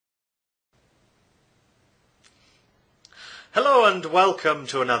Hello and welcome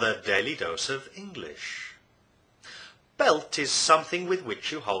to another daily dose of English. Belt is something with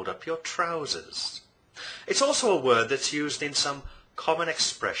which you hold up your trousers. It's also a word that's used in some common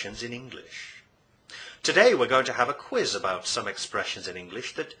expressions in English. Today we're going to have a quiz about some expressions in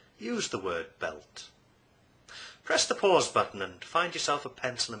English that use the word belt. Press the pause button and find yourself a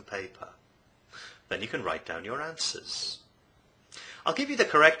pencil and paper. Then you can write down your answers. I'll give you the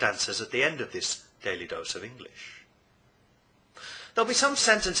correct answers at the end of this daily dose of English. There'll be some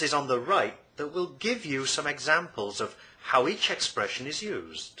sentences on the right that will give you some examples of how each expression is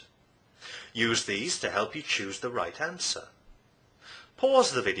used. Use these to help you choose the right answer.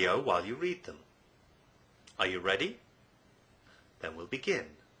 Pause the video while you read them. Are you ready? Then we'll begin.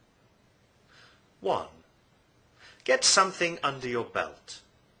 1. Get something under your belt.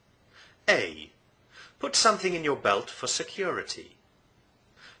 A. Put something in your belt for security.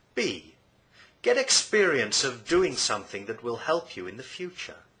 B. Get experience of doing something that will help you in the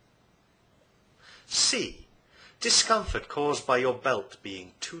future. C. Discomfort caused by your belt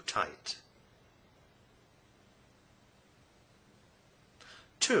being too tight.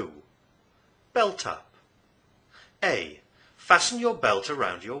 2. Belt up. A. Fasten your belt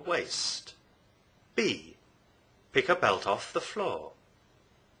around your waist. B. Pick a belt off the floor.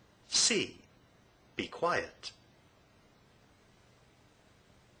 C. Be quiet.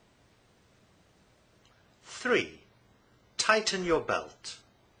 3. Tighten your belt.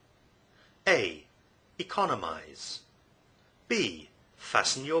 A. Economize. B.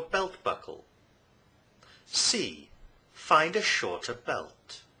 Fasten your belt buckle. C. Find a shorter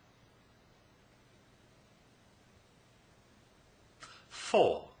belt.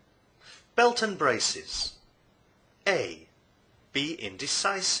 4. Belt and braces. A. Be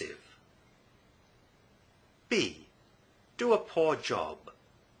indecisive. B. Do a poor job.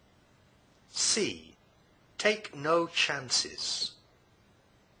 C. Take no chances.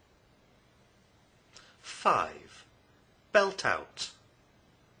 5. Belt out.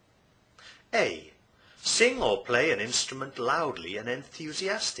 A. Sing or play an instrument loudly and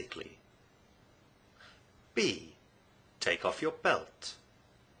enthusiastically. B. Take off your belt.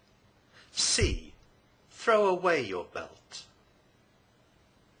 C. Throw away your belt.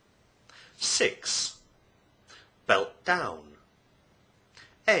 6. Belt down.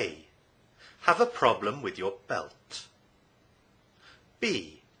 A. Have a problem with your belt.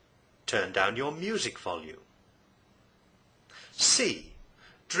 B. Turn down your music volume. C.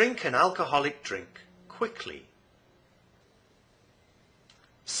 Drink an alcoholic drink quickly.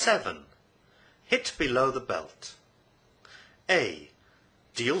 7. Hit below the belt. A.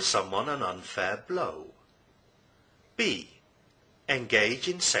 Deal someone an unfair blow. B. Engage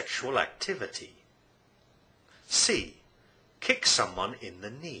in sexual activity. C. Kick someone in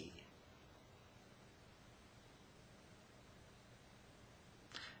the knee.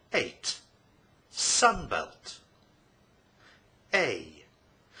 8. Sunbelt. A.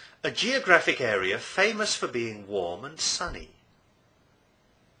 A geographic area famous for being warm and sunny.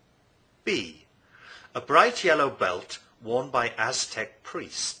 B. A bright yellow belt worn by Aztec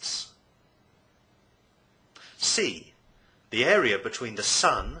priests. C. The area between the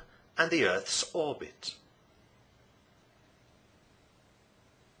Sun and the Earth's orbit.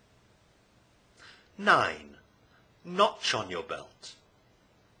 9. Notch on your belt.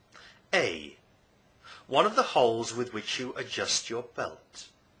 A. One of the holes with which you adjust your belt.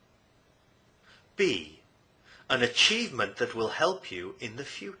 B. An achievement that will help you in the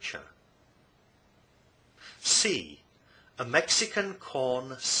future. C. A Mexican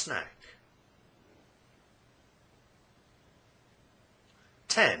corn snack.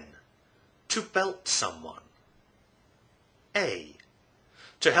 10. To belt someone. A.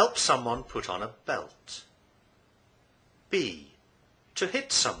 To help someone put on a belt. B. To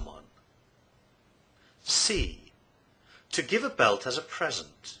hit someone. C. To give a belt as a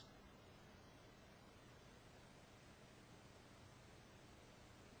present.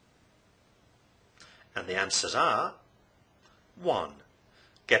 And the answers are 1.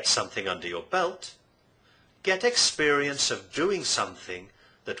 Get something under your belt. Get experience of doing something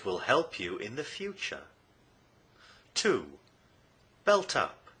that will help you in the future. 2. Belt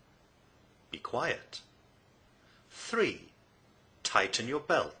up. Be quiet. 3. Tighten your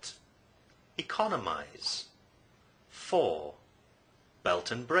belt. Economize. 4.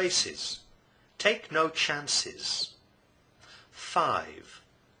 Belt and braces. Take no chances. 5.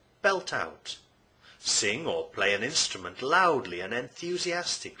 Belt out. Sing or play an instrument loudly and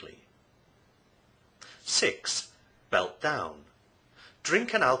enthusiastically. 6. Belt down.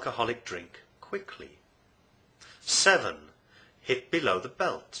 Drink an alcoholic drink quickly. 7. Hit below the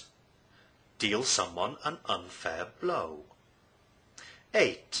belt. Deal someone an unfair blow.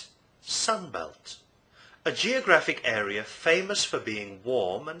 8. Sunbelt. A geographic area famous for being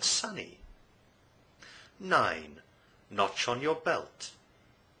warm and sunny. 9. Notch on your belt.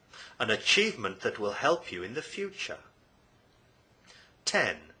 An achievement that will help you in the future.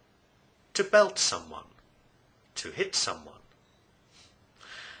 10. To belt someone. To hit someone.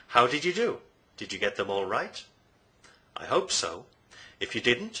 How did you do? Did you get them all right? I hope so. If you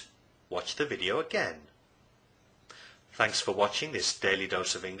didn't, watch the video again. Thanks for watching this Daily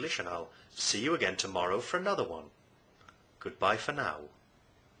Dose of English, and I'll see you again tomorrow for another one. Goodbye for now.